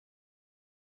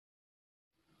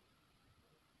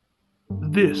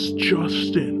This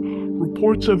just in.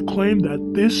 Reports have claimed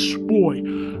that this boy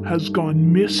has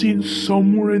gone missing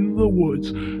somewhere in the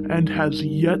woods and has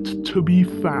yet to be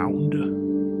found.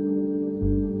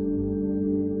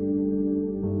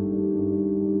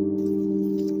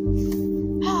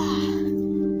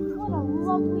 What a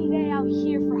lovely day out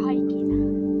here for hiking.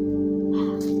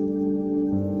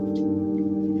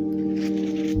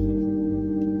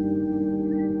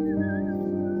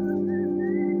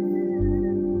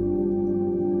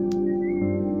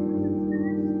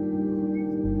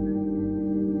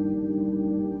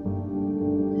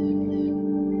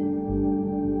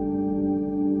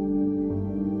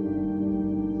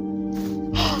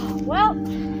 Well,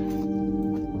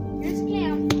 here's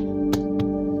camp. I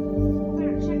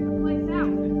better check the place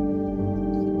out.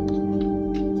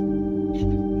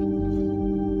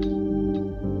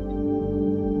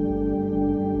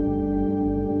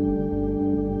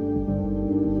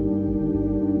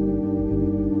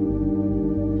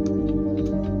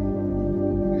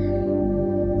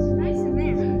 It's nice in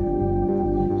there.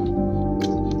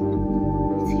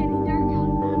 It's getting dark out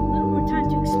and I have a little more time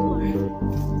to explore.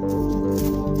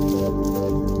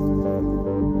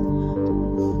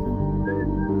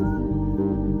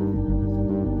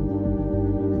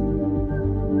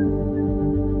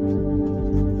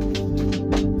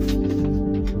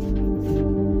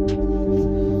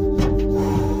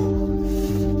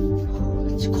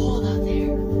 It's cold out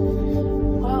there.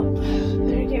 Well,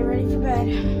 better get ready for bed.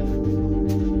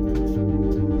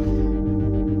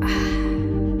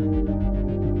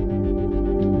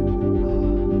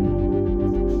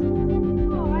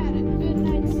 Oh, I had a good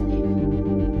night's sleep.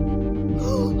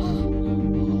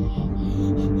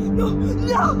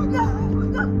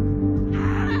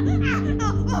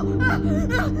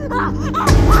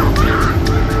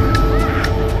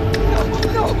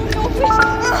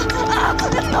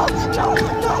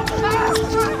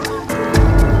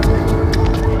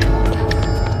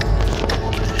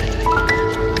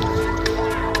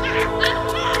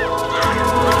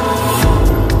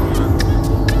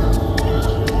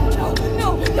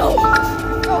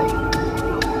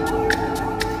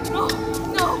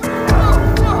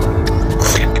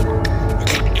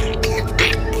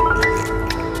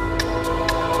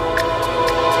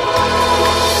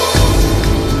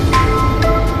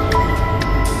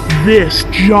 This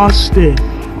just in.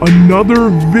 Another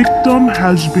victim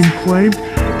has been claimed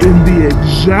in the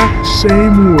exact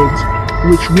same woods,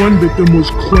 which one victim was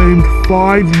claimed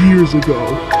 5 years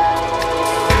ago.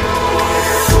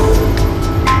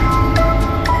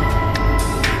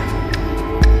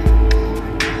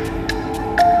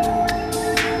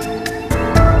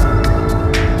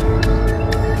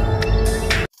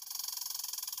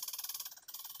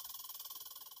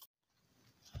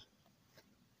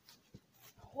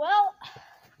 Well,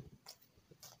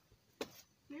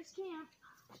 here's camp.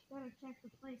 Better check the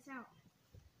place out.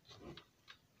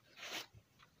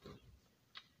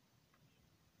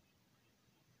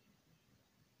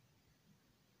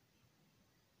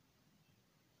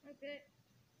 Okay.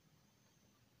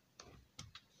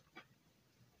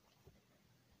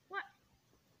 What?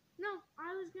 No,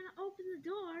 I was gonna open the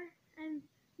door and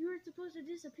you were supposed to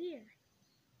disappear.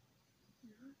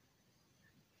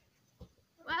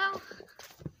 Well.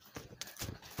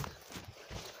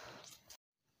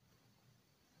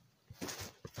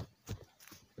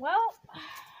 Well,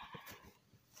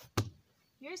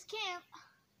 here's camp.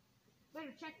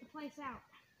 Better check the place out.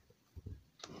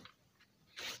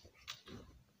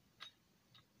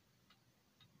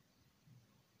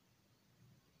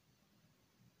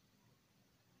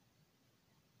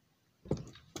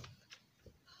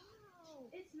 Oh,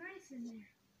 it's nice in there.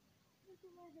 Look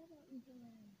at my head out into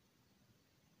there.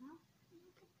 Huh?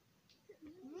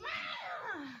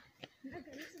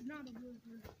 Okay, this is not a good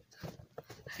one.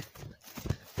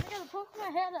 I gotta poke my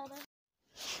head out of it.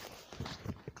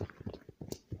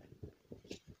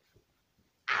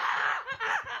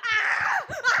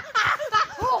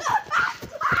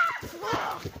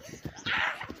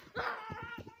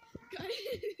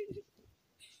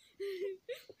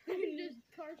 I'm just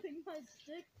carving my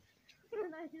stick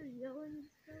when I hear yelling and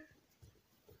stuff.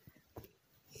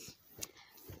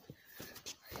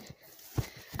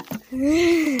 No!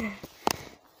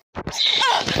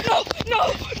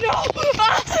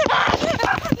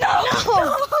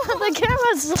 The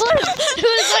camera slipped. It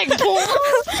was like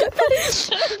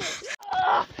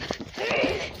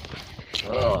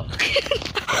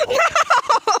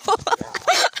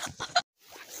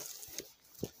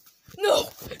No!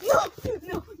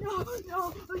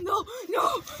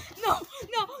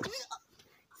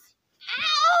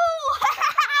 Ow!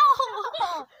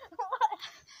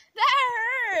 That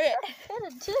hurt!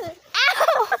 It did. Ow!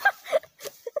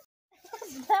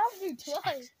 Stabbed you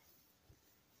twice.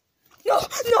 No,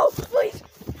 no, please.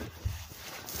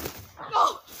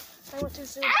 No. I went too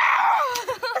soon.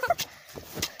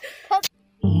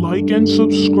 Like and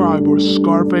subscribe or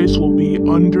Scarface will be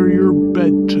under your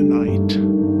bed tonight.